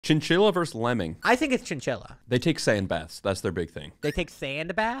Chinchilla versus Lemming. I think it's chinchilla. They take sand baths. That's their big thing. They take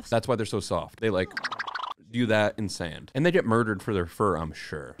sand baths? That's why they're so soft. They like do that in sand. And they get murdered for their fur, I'm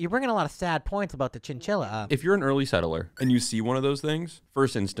sure. You're bringing a lot of sad points about the chinchilla up. If you're an early settler and you see one of those things,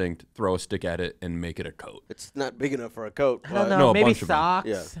 first instinct, throw a stick at it and make it a coat. It's not big enough for a coat. I don't know. No, a Maybe bunch of them. socks?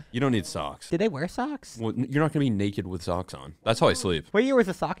 Yeah. You don't need socks. Did they wear socks? Well, you're not going to be naked with socks on. That's how I sleep. What year was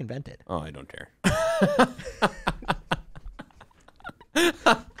the sock invented? Oh, I don't care.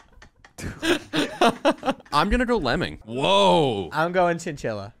 I'm going to go Lemming. Whoa. I'm going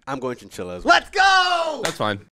chinchilla. I'm going chinchilla as well. Let's go! That's fine.